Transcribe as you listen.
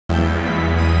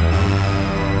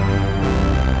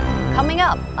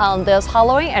up on this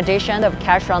Halloween edition of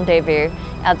Cache Rendezvous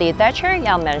at the Thatcher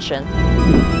Young Mansion.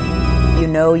 You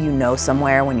know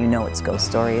somewhere when you know it's ghost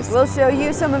stories. We'll show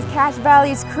you some of Cache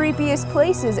Valley's creepiest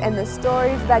places and the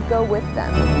stories that go with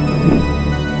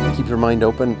them. Keep your mind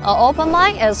open. An open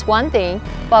mind is one thing,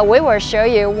 but we will show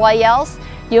you what else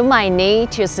you might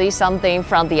need to see something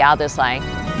from the other side.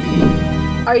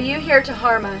 Are you here to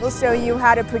harm us? We'll show you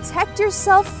how to protect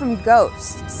yourself from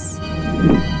ghosts.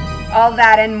 All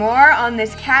that and more on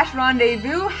this Cache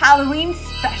Rendezvous Halloween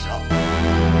special.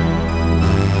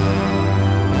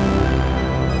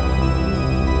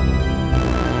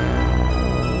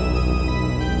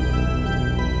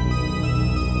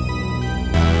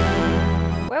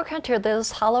 Welcome to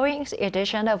this Halloween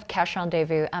edition of Cache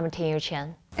Rendezvous. I'm Tingyu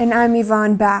Chen. And I'm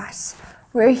Yvonne Bass.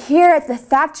 We're here at the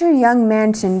Thatcher Young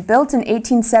Mansion, built in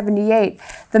 1878.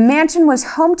 The mansion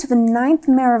was home to the 9th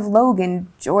Mayor of Logan,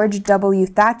 George W.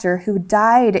 Thatcher, who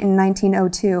died in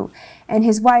 1902, and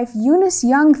his wife Eunice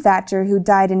Young Thatcher, who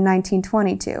died in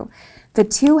 1922. The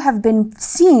two have been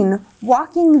seen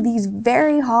walking these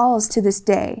very halls to this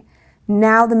day.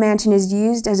 Now the mansion is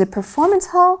used as a performance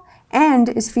hall and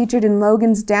is featured in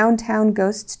Logan's Downtown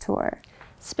Ghosts Tour.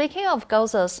 Speaking of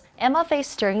ghosts, Emma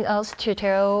is joining us to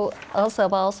tell us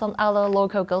about some other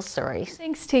local ghost stories.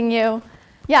 Thanks, Tingyu.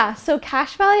 Yeah, so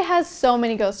Cache Valley has so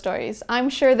many ghost stories.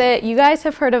 I'm sure that you guys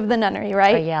have heard of the nunnery,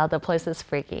 right? Oh yeah, the place is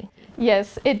freaky.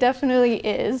 Yes, it definitely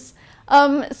is.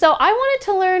 So I wanted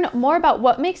to learn more about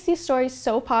what makes these stories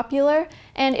so popular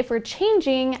and if we're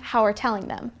changing how we're telling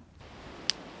them.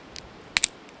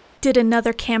 Did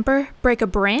another camper break a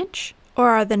branch? Or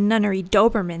are the nunnery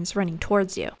Dobermans running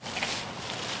towards you?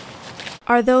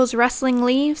 Are those rustling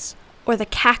leaves, or the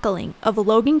cackling of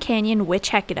Logan Canyon Witch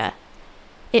Hecata?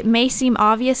 It may seem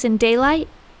obvious in daylight,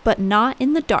 but not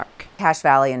in the dark. Cache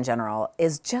Valley in general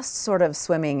is just sort of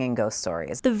swimming in ghost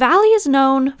stories. The valley is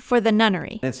known for the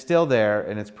nunnery. It's still there,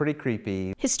 and it's pretty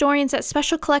creepy. Historians at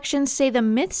Special Collections say the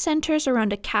myth centers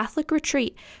around a Catholic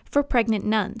retreat for pregnant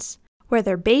nuns, where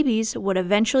their babies would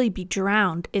eventually be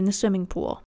drowned in the swimming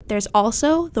pool. There's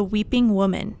also the Weeping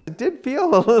Woman. It did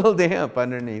feel a little damp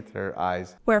underneath her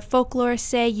eyes. Where folklore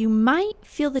say you might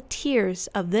feel the tears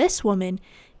of this woman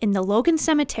in the Logan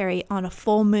Cemetery on a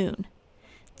full moon.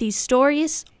 These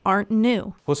stories aren't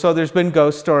new. Well, so there's been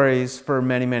ghost stories for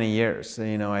many, many years.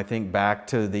 You know, I think back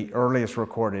to the earliest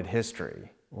recorded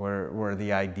history, where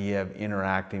the idea of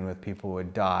interacting with people who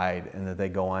had died and that they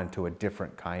go on to a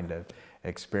different kind of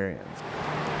experience.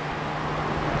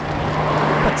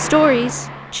 But stories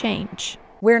change.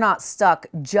 We're not stuck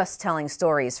just telling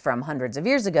stories from hundreds of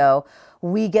years ago.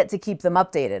 We get to keep them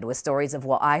updated with stories of,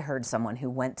 well, I heard someone who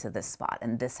went to this spot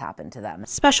and this happened to them.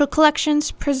 Special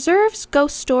Collections preserves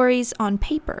ghost stories on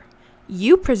paper.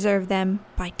 You preserve them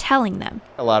by telling them.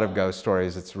 A lot of ghost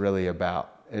stories, it's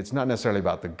not necessarily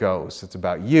about the ghosts, it's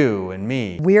about you and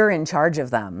me. We're in charge of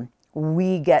them.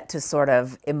 We get to sort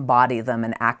of embody them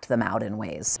and act them out in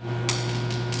ways.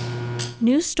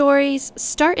 New stories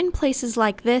start in places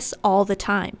like this all the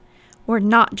time. We're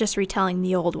not just retelling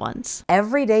the old ones.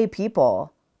 Everyday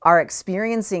people are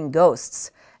experiencing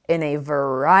ghosts in a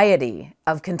variety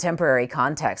of contemporary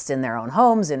contexts, in their own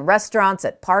homes, in restaurants,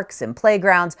 at parks, in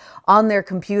playgrounds, on their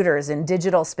computers, in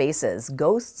digital spaces.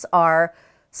 Ghosts are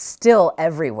still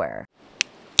everywhere.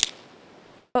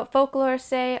 But folklore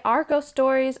say our ghost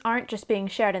stories aren't just being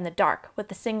shared in the dark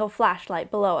with a single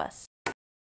flashlight below us.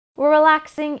 We're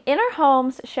relaxing in our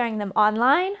homes, sharing them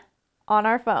online, on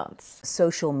our phones.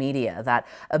 Social media, that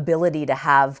ability to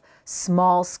have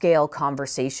small-scale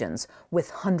conversations with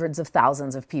hundreds of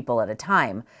thousands of people at a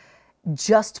time,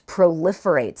 just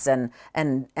proliferates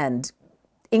and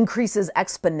increases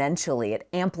exponentially. It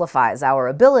amplifies our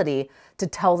ability to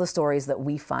tell the stories that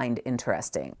we find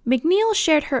interesting. McNeil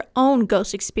shared her own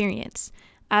ghost experience,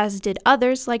 as did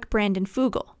others like Brandon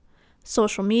Fugel.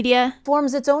 Social media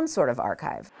forms its own sort of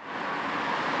archive.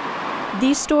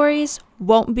 These stories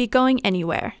won't be going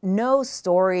anywhere. No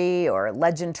story or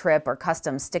legend trip or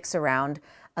custom sticks around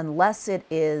unless it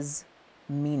is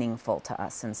meaningful to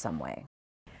us in some way.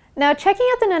 Now, checking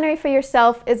out the nunnery for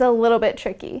yourself is a little bit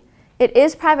tricky. It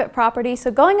is private property, so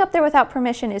going up there without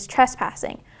permission is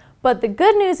trespassing. But the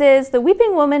good news is the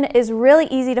Weeping Woman is really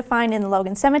easy to find in the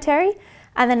Logan Cemetery,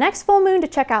 and the next full moon to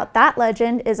check out that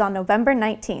legend is on November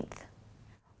 19th.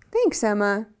 Thanks,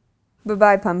 Emma.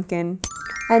 Bye-bye, Pumpkin.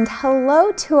 And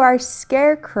hello to our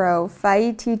scarecrow,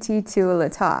 Faititi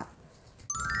Tualata.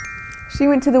 She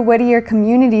went to the Whittier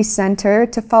Community Center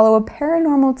to follow a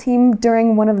paranormal team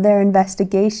during one of their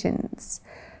investigations.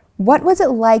 What was it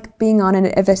like being on an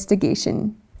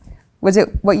investigation? Was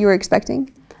it what you were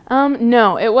expecting?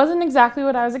 No, it wasn't exactly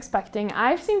what I was expecting.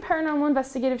 I've seen paranormal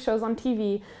investigative shows on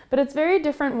TV, but it's very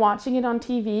different watching it on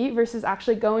TV versus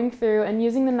actually going through and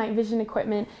using the night vision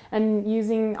equipment and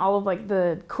using all of like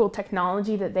the cool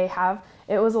technology that they have.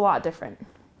 It was a lot different.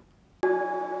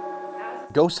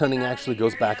 Ghost hunting actually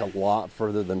goes back a lot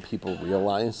further than people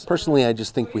realize. Personally, I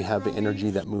just think we have energy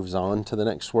that moves on to the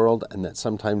next world, and that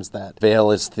sometimes that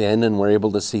veil is thin and we're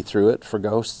able to see through it for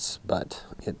ghosts, but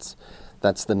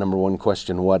that's the number one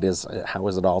question. How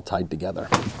is it all tied together?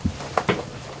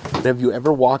 Have you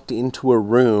ever walked into a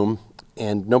room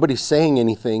and nobody's saying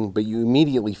anything, but you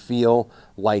immediately feel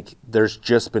like there's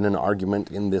just been an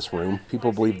argument in this room?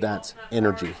 People believe that's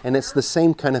energy. And it's the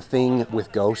same kind of thing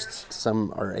with ghosts.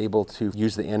 Some are able to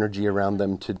use the energy around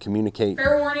them to communicate.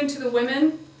 Fair warning to the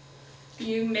women,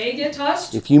 you may get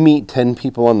touched. If you meet 10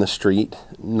 people on the street,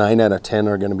 9 out of 10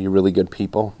 are going to be really good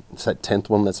people. It's that 10th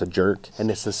one that's a jerk.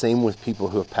 And it's the same with people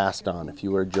who have passed on. If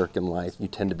you were a jerk in life, you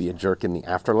tend to be a jerk in the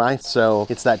afterlife. So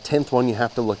it's that 10th one you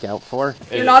have to look out for.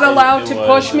 You're not allowed to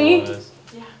push me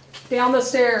down the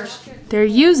stairs. They're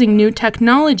using new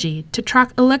technology to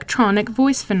track electronic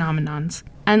voice phenomenons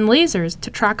and lasers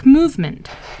to track movement.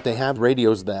 They have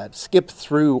radios that skip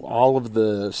through all of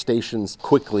the stations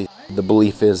quickly. The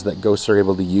belief is that ghosts are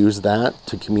able to use that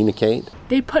to communicate.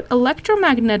 They put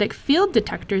electromagnetic field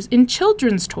detectors in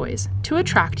children's toys to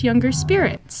attract younger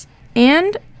spirits.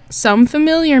 And some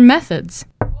familiar methods.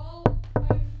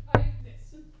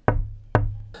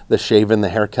 The shave and the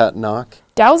haircut knock.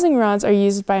 Dowsing rods are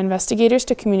used by investigators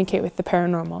to communicate with the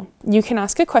paranormal. You can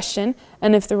ask a question,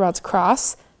 and if the rods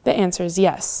cross, the answer is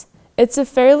yes. It's a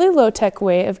fairly low-tech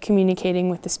way of communicating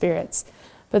with the spirits,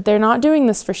 but they're not doing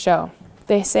this for show.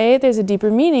 They say there's a deeper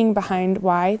meaning behind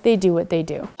why they do what they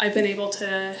do. I've been able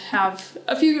to have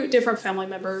a few different family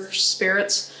member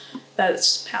spirits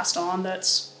that's passed on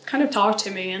that's kind of talked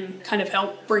to me and kind of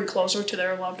helped bring closer to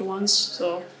their loved ones.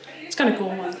 So it's kind of cool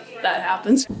when that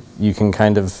happens. You can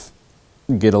kind of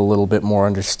get a little bit more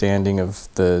understanding of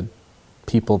the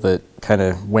people that kind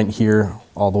of went here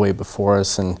all the way before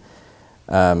us and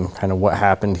kind of what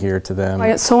happened here to them.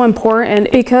 It's so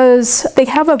important because they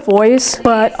have a voice,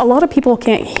 but a lot of people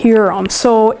can't hear them.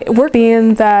 So we're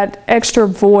being that extra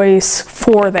voice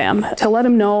for them to let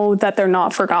them know that they're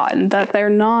not forgotten, that they're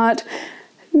not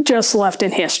just left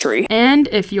in history. And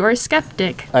if you're a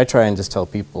skeptic, I try and just tell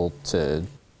people to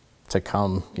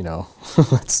come, you know.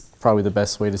 That's probably the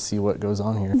best way to see what goes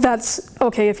on here. That's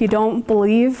okay if you don't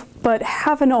believe, but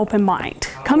have an open mind.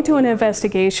 Come to an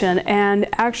investigation and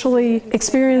actually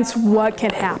experience what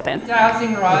can happen.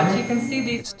 Dowsing rods, you can see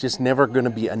these. It's just never going to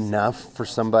be enough for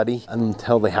somebody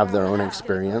until they have their own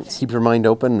experience. Keep your mind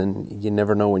open, and you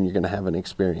never know when you're going to have an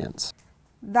experience.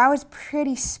 That was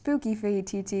pretty spooky for you,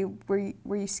 TT.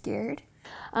 Were you scared?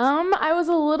 I was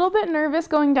a little bit nervous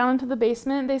going down into the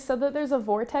basement. They said that there's a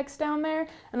vortex down there,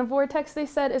 and a vortex, they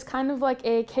said, is kind of like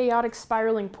a chaotic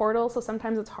spiraling portal, so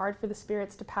sometimes it's hard for the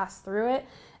spirits to pass through it,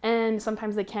 and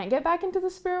sometimes they can't get back into the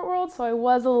spirit world, so I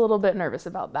was a little bit nervous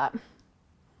about that.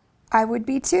 I would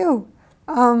be too.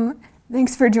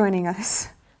 Thanks for joining us.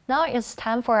 Now it's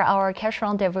time for our Cache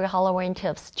Rendezvous Halloween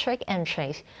tips, trick and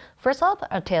treat. First up,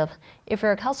 a tip. If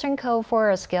you're casting code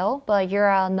for a skill, but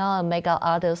you're not a makeup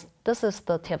artist, this is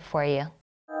the tip for you.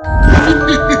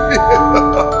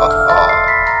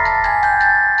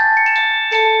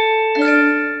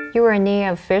 You will need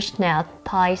a fishnet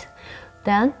tied.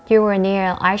 Then you will need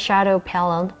an eyeshadow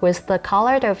palette with the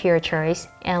color of your choice.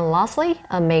 And lastly,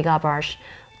 a makeup brush.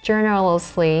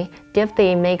 Generously dip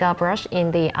the makeup brush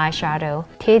in the eyeshadow.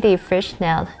 Take the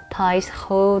fishnet ties,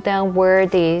 hold down where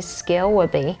the scale will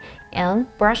be, and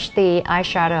brush the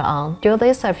eyeshadow on. Do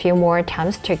this a few more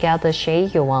times to get the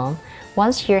shade you want.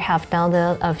 Once you have done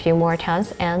it a few more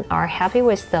times and are happy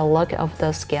with the look of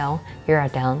the scale, you are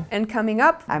done. And coming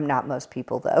up, I'm not most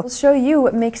people though. we'll show you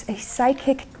what makes a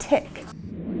psychic tick.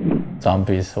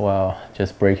 Zombies, well,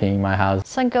 just breaking my house.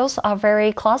 Some ghosts are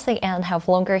very classic and have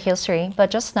longer history, but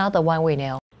just not the one we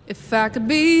know. If I could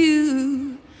be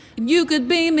you, and you could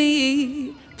be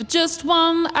me for just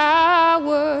 1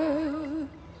 hour.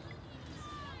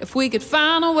 If we could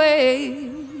find a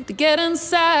way to get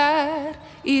inside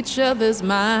each other's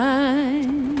minds.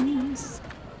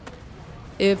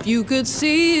 If you could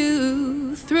see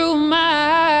you through my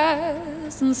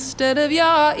eyes instead of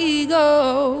your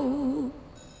ego.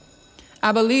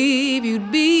 I believe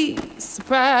you'd be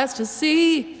surprised to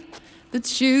see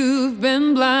that you've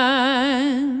been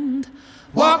blind.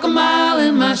 Walk a mile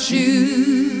in my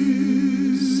shoes.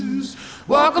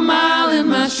 Walk a mile in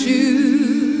my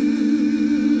shoes.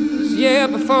 Yeah,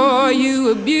 before you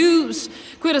abuse,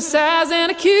 criticize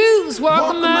and accuse.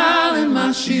 Walk a mile in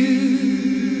my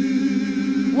shoes.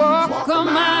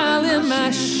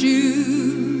 my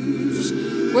shoes.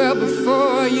 Well,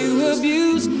 before you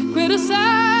abuse,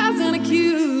 criticize and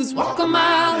accuse, walk a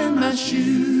mile in my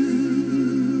shoes.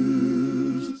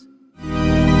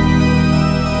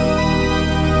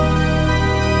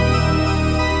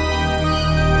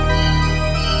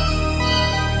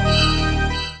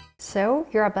 So,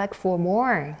 you're back for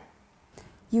more.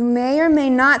 You may or may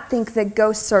not think that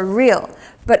ghosts are real,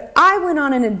 but I went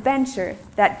on an adventure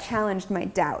that challenged my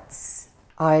doubts.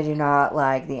 I do not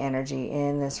like the energy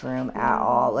in this room at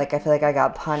all. Like, I feel like I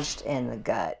got punched in the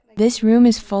gut. This room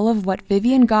is full of what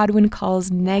Vivian Godwin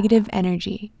calls negative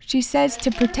energy. She says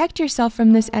to protect yourself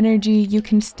from this energy, you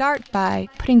can start by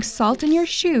putting salt in your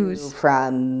shoes,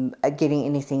 from getting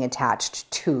anything attached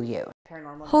to you,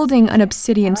 holding an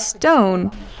obsidian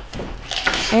stone,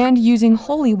 and using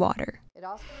holy water.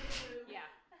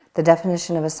 The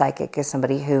definition of a psychic is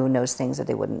somebody who knows things that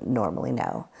they wouldn't normally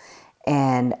know.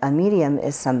 And a medium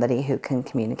is somebody who can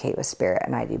communicate with spirit,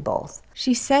 and I do both.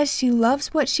 She says she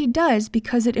loves what she does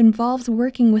because it involves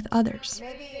working with others.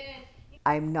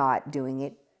 I'm not doing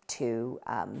it to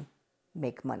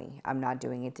make money. I'm not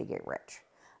doing it to get rich.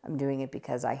 I'm doing it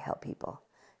because I help people.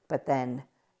 But then,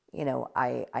 you know,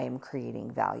 I am creating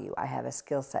value. I have a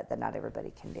skill set that not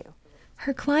everybody can do.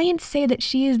 Her clients say that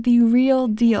she is the real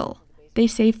deal. They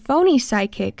say phony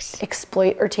psychics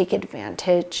exploit or take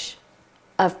advantage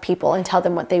of people and tell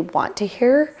them what they want to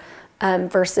hear,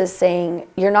 versus saying,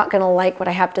 you're not going to like what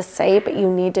I have to say, but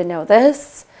you need to know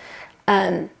this,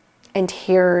 and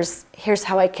here's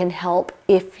how I can help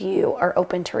if you are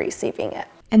open to receiving it.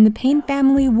 And the Payne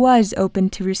family was open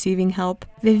to receiving help.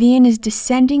 Vivian is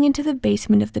descending into the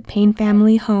basement of the Payne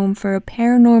family home for a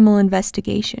paranormal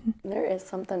investigation. There is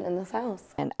something in this house.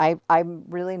 And I'm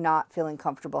really not feeling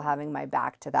comfortable having my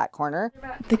back to that corner.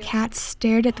 The cat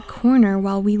stared at the corner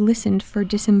while we listened for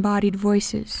disembodied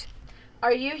voices.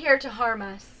 Are you here to harm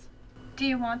us? Do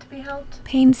you want to be helped?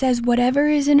 Payne says whatever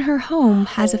is in her home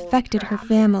has affected her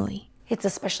family. It's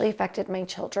especially affected my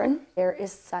children. There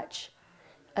is such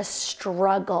a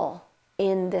struggle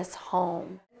in this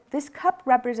home. This cup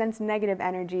represents negative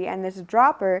energy, and this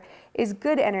dropper is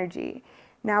good energy.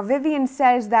 Now, Vivian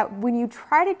says that when you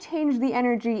try to change the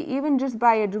energy, even just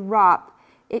by a drop,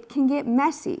 it can get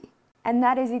messy. And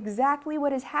that is exactly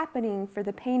what is happening for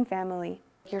the Payne family.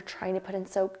 You're trying to put in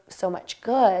so much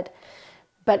good,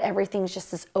 but everything's just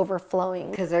this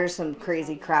overflowing. Because there's some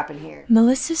crazy crap in here.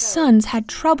 Melissa's sons had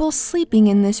trouble sleeping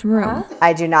in this room.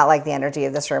 I do not like the energy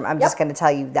of this room. I'm just going to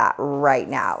tell you that right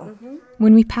now.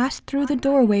 When we passed through the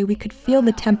doorway, we could feel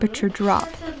the temperature drop.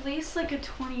 It's at least like a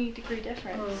 20-degree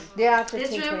difference. Yeah,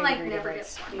 this room like never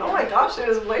gets 20. Oh my gosh, it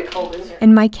was way cold in here.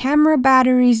 And my camera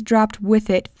batteries dropped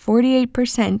with it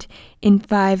 48% in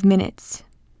 5 minutes.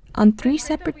 On 3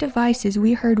 separate devices,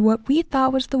 we heard what we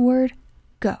thought was the word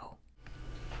go.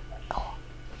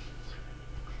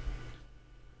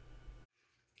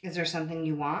 Is there something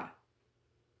you want?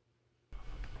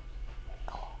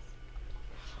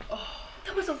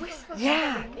 That was a whisper.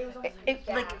 Yeah.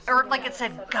 Like it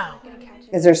said go.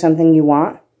 Is there something you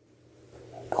want?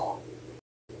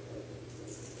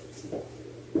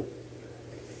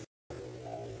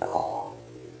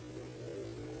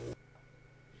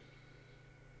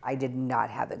 I did not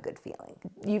have a good feeling.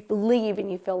 You leave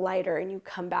and you feel lighter, and you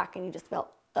come back and you just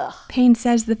felt ugh. Payne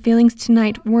says the feelings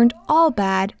tonight weren't all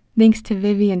bad, thanks to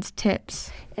Vivian's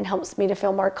tips. It helps me to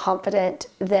feel more confident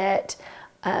that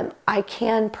I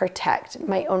can protect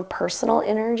my own personal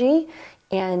energy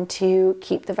and to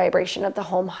keep the vibration of the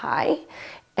home high,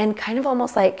 and kind of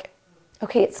almost like,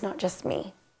 okay, it's not just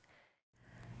me.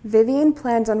 Vivian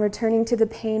plans on returning to the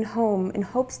Payne home in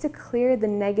hopes to clear the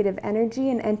negative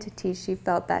energy and entities she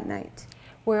felt that night.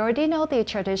 We already know the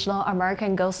traditional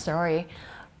American ghost story,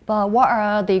 but what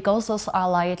are the ghosts are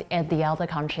like in the other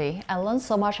country? I learned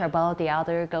so much about the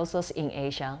other ghosts in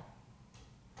Asia.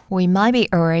 We might be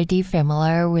already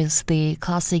familiar with the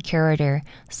classic character,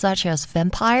 such as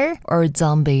vampire or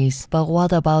zombies, but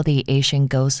what about the Asian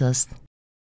ghosts?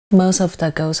 Most of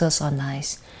the ghosts are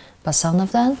nice, but some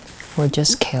of them will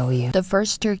just kill you. The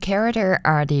first 2 characters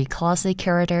are the classic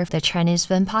character, the Chinese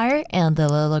vampire and the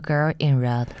little girl in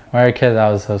red. When I was a kid, I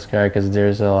was so scared because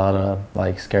there's a lot of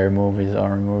like scary movies,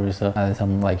 horror movies, and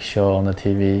some like show on the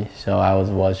TV. So I was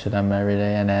watching them every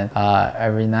day, and then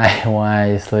every night when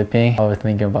I was sleeping, I was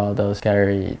thinking about those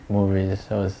scary movies.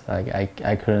 So it was like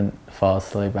I couldn't fall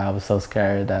asleep. I was so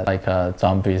scared that like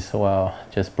zombies will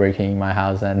just breaking my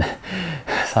house and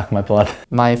suck my blood.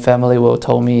 My family will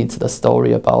tell me the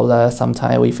story about that.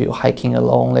 Sometimes if you're hiking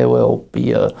alone, there will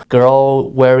be a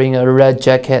girl wearing a red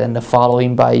jacket and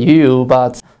following by you,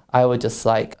 but I would just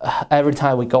like, every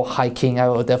time we go hiking, I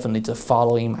will definitely just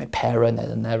following my parent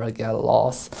and never get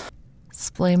lost.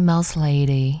 Split Mouse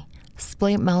Lady.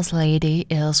 Split Mouse Lady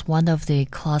is one of the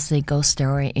classic ghost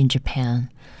stories in Japan.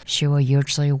 She will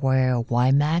usually wear a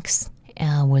white mask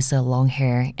and with a long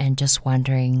hair and just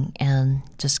wandering and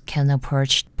just can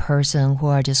approach person who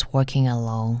are just walking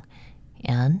alone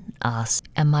and ask,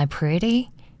 "Am I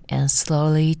pretty?" and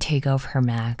slowly take off her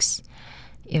mask.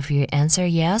 If you answer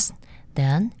yes,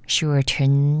 then she will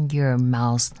turn your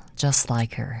mouth just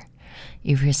like her.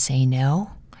 If you say no,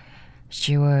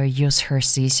 she will use her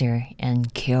scissors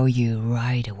and kill you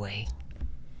right away.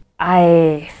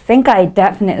 I think I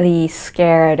definitely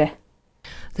scared.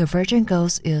 The virgin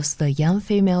ghost is the young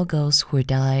female ghost who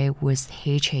died with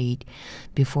hatred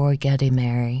before getting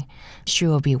married. She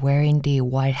will be wearing the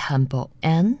white hanbok,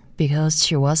 and because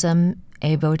she wasn't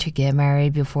able to get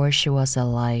married before she was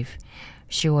alive,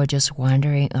 she was just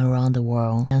wandering around the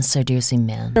world and seducing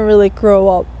men. I didn't really grow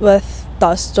up with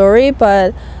that story,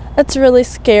 but it's really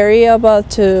scary about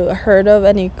to heard of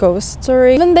any ghost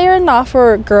story. Even they are not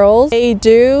for girls, they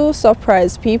do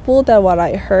surprise people than what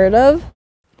I heard of.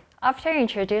 After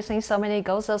introducing so many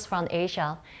ghosts from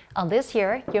Asia, on this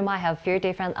year, you might have a few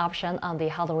different options on the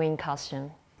Halloween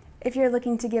costume. If you're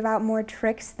looking to give out more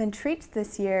tricks than treats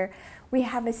this year, we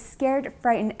have a Scared,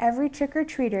 Frighten Every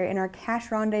Trick-or-Treater in our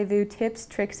Cache Rendezvous Tips,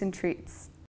 Tricks, and Treats.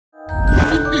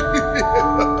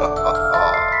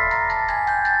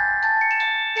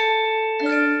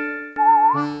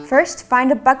 First,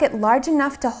 find a bucket large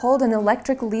enough to hold an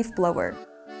electric leaf blower.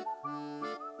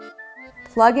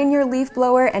 Plug in your leaf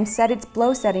blower and set its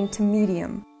blow setting to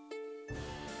medium.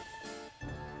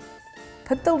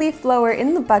 Put the leaf blower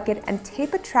in the bucket and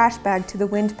tape a trash bag to the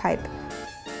windpipe.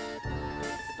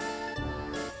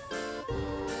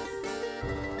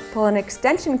 Pull an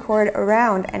extension cord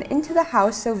around and into the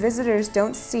house so visitors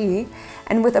don't see,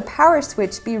 and with a power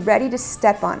switch, be ready to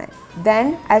step on it.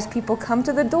 Then, as people come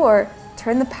to the door,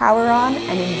 turn the power on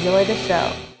and enjoy the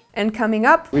show. And coming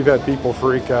up, we've had people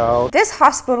freak out. This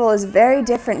hospital is very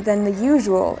different than the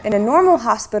usual. In a normal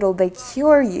hospital, they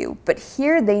cure you, but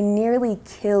here they nearly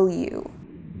kill you.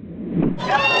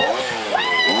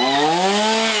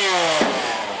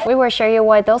 We will show you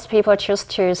why those people choose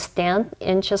to stand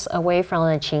inches away from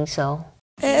the chainsaw.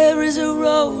 There is a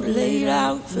road laid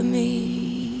out for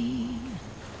me.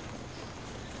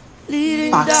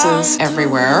 Boxes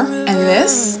everywhere. And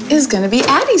this is gonna be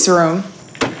Addie's room.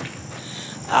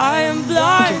 I am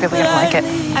blind. You're really gonna like it.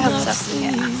 I hope so.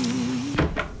 Yeah.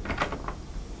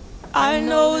 I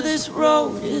know this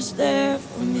road is there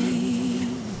for me.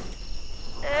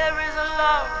 There is a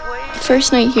long way.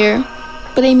 First night here,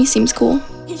 but Amy seems cool.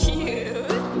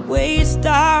 The ways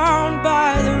down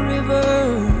by the river.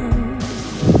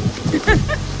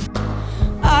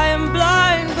 I am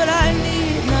blind, but I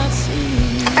need not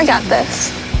see. I got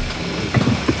this.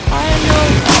 I know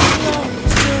this road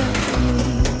is there for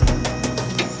me.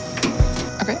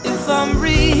 Okay. If I'm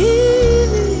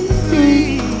really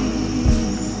free,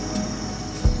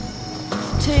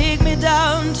 take me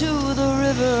down to the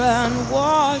river and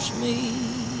wash me.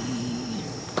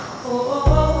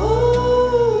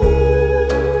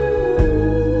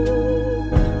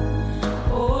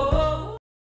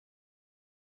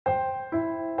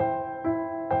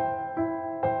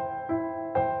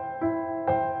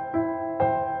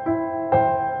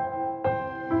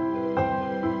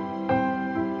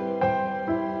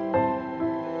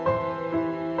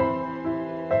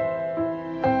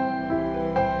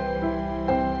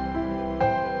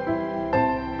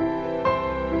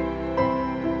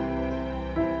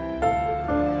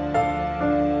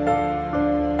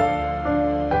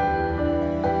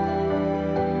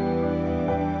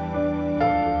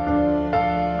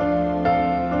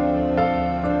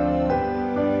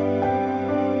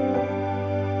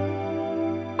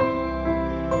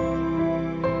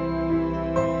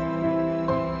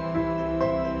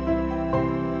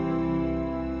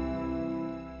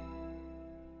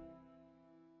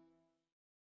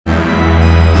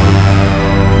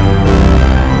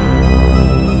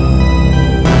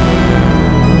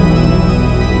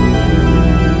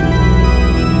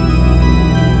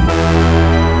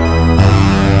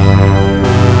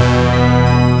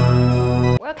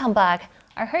 Welcome back.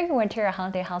 I heard you went to a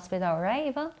haunted hospital, right,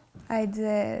 Yvonne? I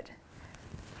did.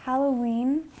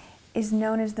 Halloween is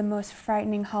known as the most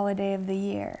frightening holiday of the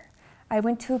year. I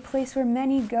went to a place where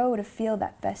many go to feel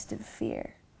that festive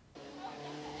fear.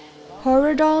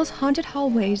 Horror dolls, haunted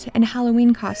hallways, and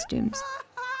Halloween costumes.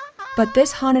 But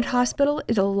this haunted hospital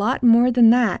is a lot more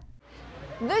than that.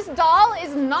 This doll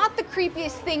is not the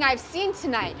creepiest thing I've seen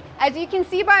tonight. As you can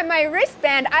see by my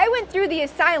wristband, I went through the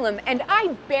asylum and I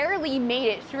barely made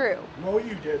it through. No,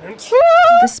 you didn't.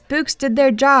 The spooks did their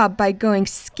job by going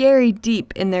scary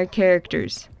deep in their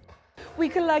characters. We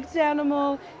collect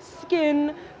animal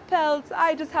skin, pelts.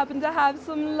 I just happen to have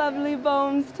some lovely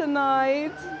bones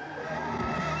tonight.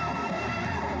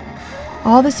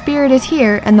 All the spirit is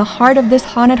here, and the heart of this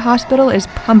haunted hospital is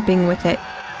pumping with it.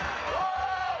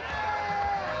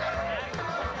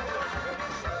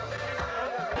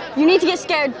 You need to get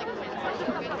scared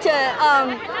to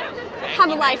have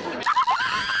a life.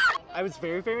 I was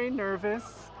very, very nervous,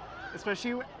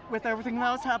 especially with everything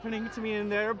that was happening to me in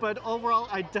there, but overall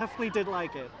I definitely did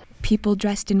like it. People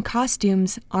dressed in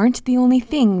costumes aren't the only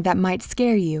thing that might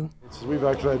scare you. We've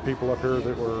actually had people up here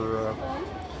that were,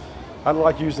 I don't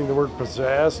like using the word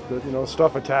possessed, but you know,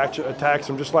 stuff attacks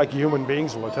them just like human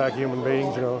beings will attack human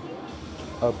beings, you know.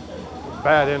 A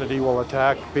bad entity will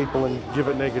attack people and give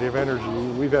it negative energy.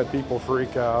 We've had people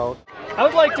freak out. I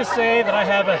would like to say that I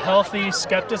have a healthy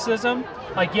skepticism.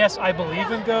 Like, yes, I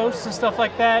believe in ghosts and stuff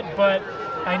like that, but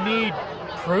I need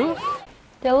proof.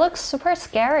 They look super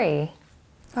scary.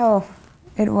 Oh,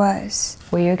 it was.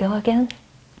 Will you go again?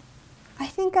 I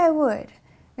think I would.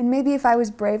 And maybe if I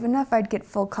was brave enough, I'd get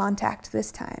full contact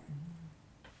this time.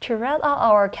 To read out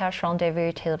our Cache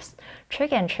Rendezvous tips,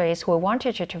 trick and treats, we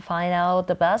wanted you to find out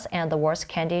the best and the worst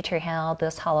candy to hand out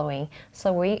this Halloween.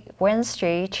 So we went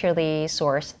straight to the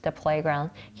source, the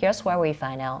playground. Here's where we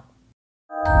find out.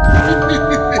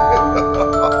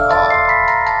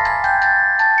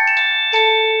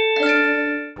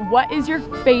 What is your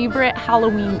favorite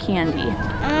Halloween candy?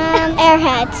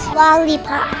 Airheads,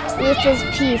 lollipops, Reese's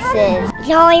Pieces,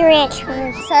 Jolly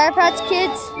Ranchers, Sour Patch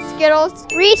Kids, Skittles,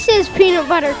 Reese's Peanut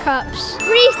Butter Cups,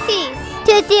 Reese's,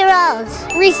 Tootsie Rolls,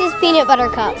 Reese's Peanut Butter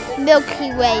Cup,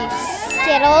 Milky Ways,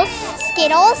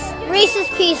 Skittles, Reese's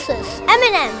Pieces,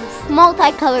 M&M's,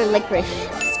 multicolored licorice,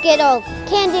 Skittles,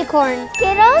 candy corn,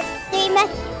 Skittles, Three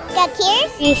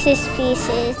Musketeers, Reese's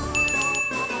Pieces.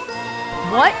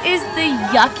 What is the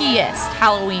yuckiest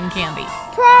Halloween candy?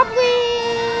 Probably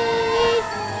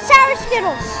Sour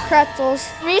Skittles, Pretzels,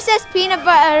 Reese's Peanut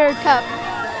Butter Cup,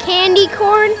 Candy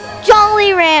Corn,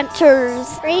 Jolly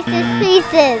Ranchers, Reese's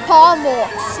Pieces, Pommel,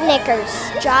 Snickers,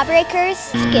 Jawbreakers,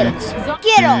 Skittles,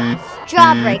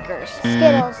 Jawbreakers,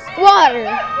 Skittles,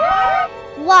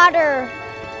 Water.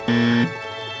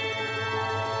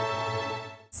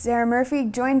 Sarah Murphy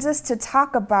joins us to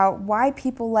talk about why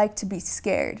people like to be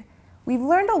scared. We've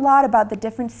learned a lot about the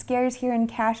different scares here in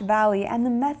Cache Valley and the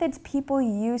methods people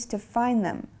use to find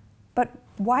them. But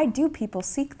why do people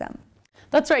seek them?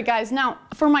 That's right, guys. Now,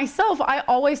 for myself, I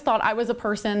always thought I was a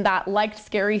person that liked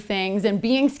scary things and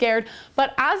being scared,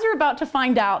 but as you're about to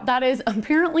find out, that is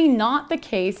apparently not the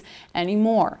case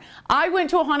anymore. I went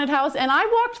to a haunted house and I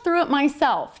walked through it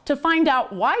myself to find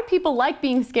out why people like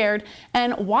being scared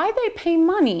and why they pay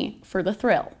money for the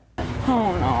thrill.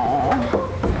 Oh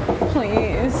no,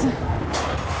 please.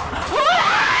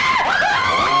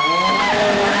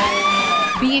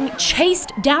 Being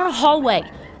chased down a hallway,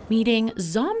 meeting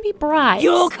zombie brides.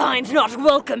 Your kind's not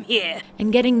welcome here.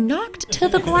 And getting knocked to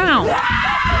the ground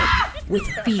with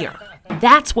fear.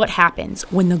 That's what happens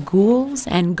when the ghouls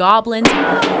and goblins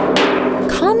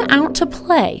come out to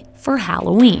play for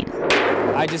Halloween.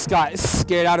 I just got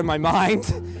scared out of my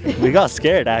mind. We got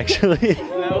scared, actually.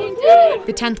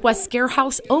 The 10th West Scare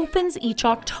House opens each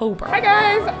October. Hi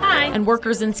guys! Hi! And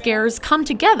workers and scares come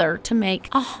together to make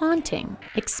a haunting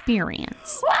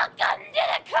experience. Welcome to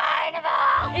the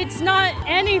carnival! It's not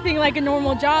anything like a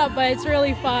normal job, but it's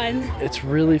really fun. It's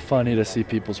really funny to see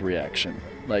people's reaction.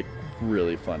 Like,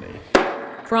 really funny.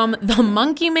 From the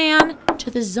monkey man to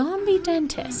the zombie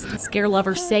dentist, scare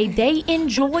lovers say they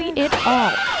enjoy it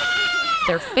all.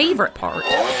 Their favorite part.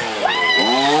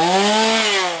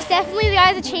 Definitely the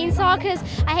guy with the chainsaw, because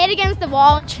I hit against the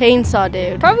wall. Chainsaw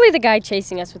dude. Probably the guy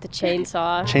chasing us with the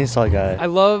chainsaw. Chainsaw guy. I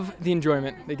love the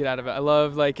enjoyment they get out of it. I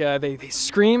love like they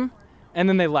scream and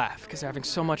then they laugh because they're having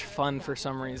so much fun for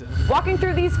some reason. Walking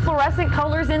through these fluorescent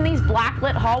colors in these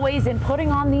blacklit hallways and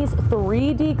putting on these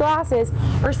 3D glasses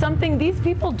are something these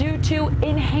people do to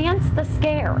enhance the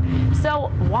scare. So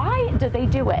why do they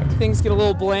do it? Things get a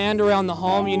little bland around the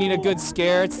home. You need a good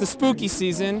scare. It's the spooky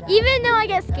season. Even though I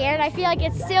get scared, I feel like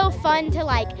it's still fun to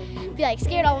be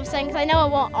scared all of a sudden, because I know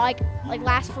it won't like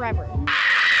last forever.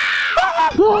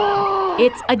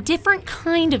 It's a different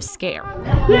kind of scare.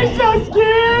 You're so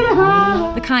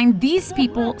scared! The kind these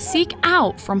people seek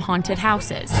out from haunted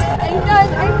houses. I'm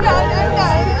done.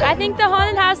 I think the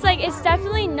haunted house, it's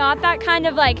definitely not not that kind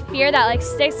of like fear that like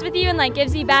sticks with you and like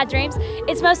gives you bad dreams.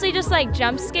 It's mostly just like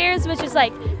jump scares, which is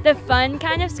like the fun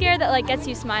kind of scare that like gets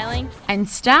you smiling. And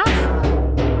staff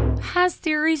has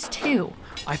theories too.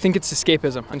 I think it's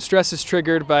escapism. When stress is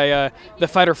triggered by the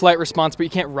fight or flight response, but you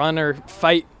can't run or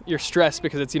fight your stress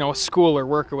because it's, school or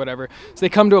work or whatever. So they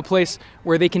come to a place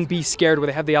where they can be scared, where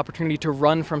they have the opportunity to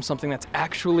run from something that's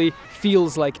actually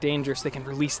feels like danger, so they can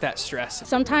release that stress.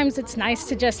 Sometimes it's nice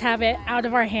to just have it out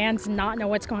of our hands and not know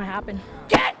what's going to happen.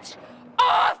 Get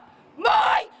off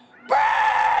my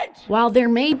bridge! While there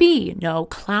may be no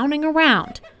clowning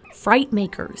around, fright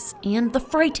makers and the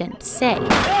frightened say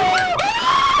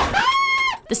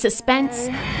the suspense,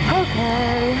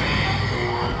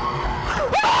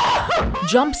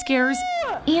 jump scares,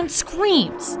 and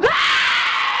screams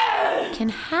can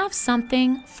have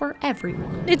something for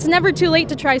everyone. It's never too late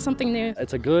to try something new.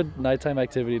 It's a good nighttime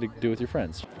activity to do with your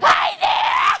friends.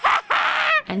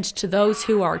 And to those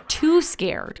who are too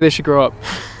scared, they should grow up.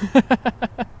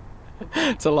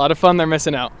 It's a lot of fun they're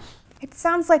missing out. It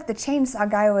sounds like the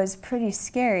chainsaw guy was pretty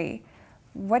scary.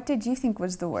 What did you think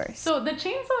was the worst? So the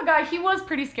chainsaw guy, he was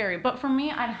pretty scary, but for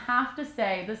me, I'd have to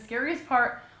say the scariest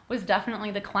part was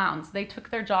definitely the clowns. They took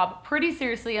their job pretty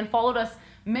seriously and followed us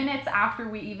minutes after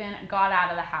we even got out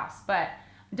of the house. But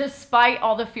despite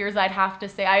all the fears, I'd have to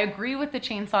say I agree with the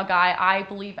chainsaw guy. I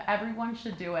believe everyone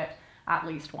should do it at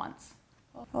least once.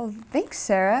 Well, thanks,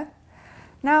 Sarah.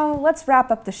 Now let's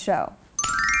wrap up the show.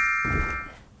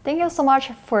 Thank you so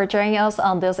much for joining us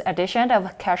on this edition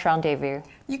of Cache Rendezvous.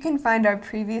 You can find our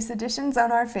previous editions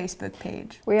on our Facebook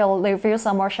page. We'll leave you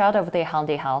some more shot of the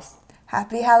haunted house.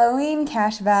 Happy Halloween,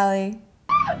 Cache Valley.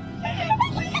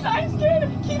 Please, I'm scared.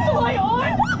 Keep the light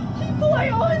on. Keep the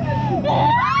light on.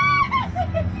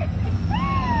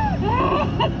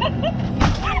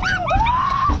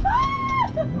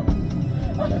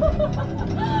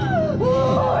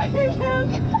 Oh, I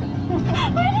can't.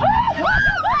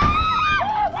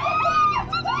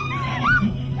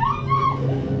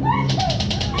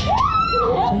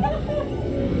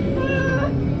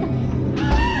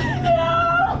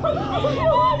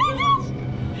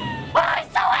 I'm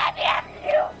so happy to have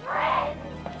new friends!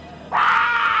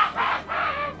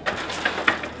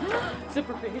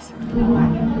 Zipper face.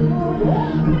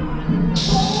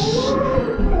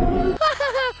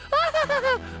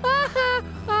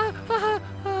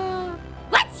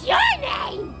 What's your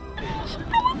name?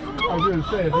 I was going to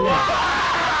say it, yeah.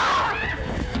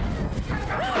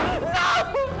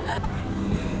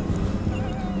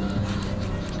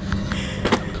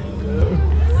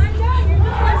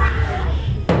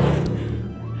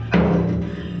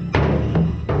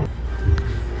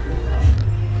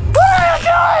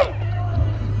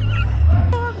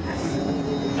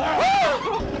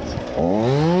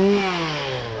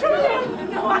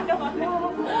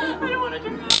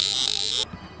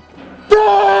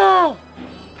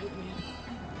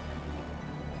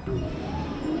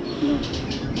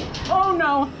 Oh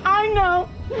no, I know.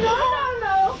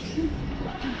 No.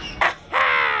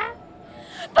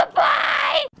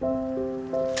 Bye-bye!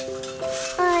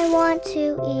 I want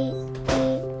to eat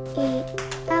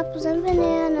apples and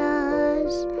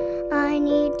bananas. I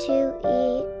need to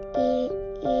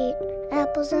eat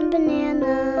apples and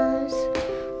bananas.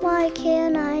 Why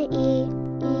can't I eat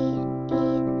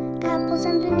apples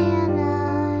and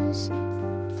bananas?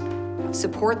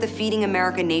 Support the Feeding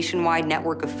America nationwide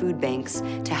network of food banks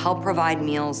to help provide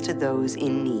meals to those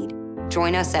in need.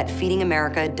 Join us at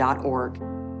feedingamerica.org.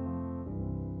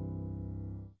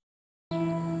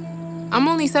 I'm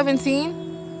only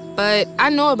 17, but I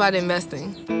know about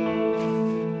investing.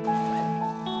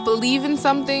 Believe in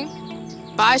something,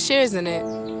 buy shares in it,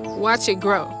 watch it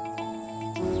grow.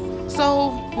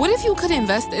 So, what if you could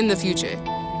invest in the future?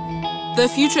 The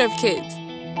future of kids,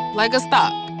 like a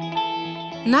stock.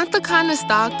 Not the kind of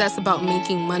stock that's about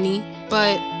making money,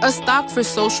 but a stock for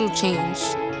social change.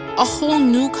 A whole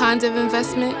new kind of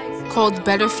investment called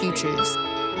Better Futures.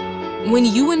 When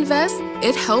you invest,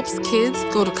 it helps kids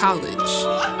go to college.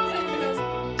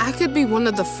 I could be one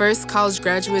of the first college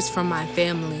graduates from my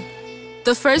family,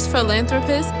 the first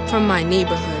philanthropist from my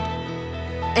neighborhood.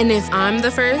 And if I'm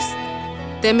the first,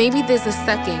 then maybe there's a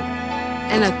second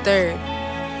and a third.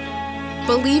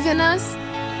 Believe in us,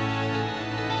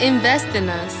 invest in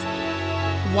us,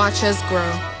 watch us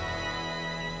grow.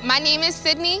 My name is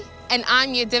Sydney, and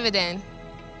I'm your dividend.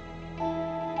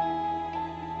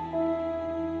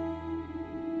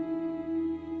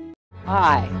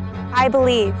 I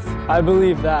believe. I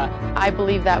believe that. I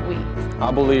believe that we.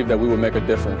 I believe that we will make a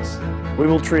difference. We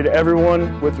will treat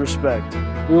everyone with respect.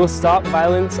 We will stop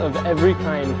violence of every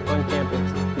kind on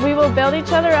campus. We will build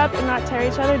each other up and not tear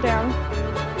each other down.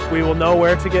 We will know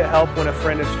where to get help when a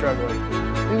friend is struggling.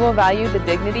 We will value the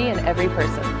dignity in every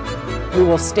person. We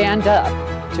will stand up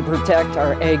to protect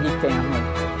our Aggie family.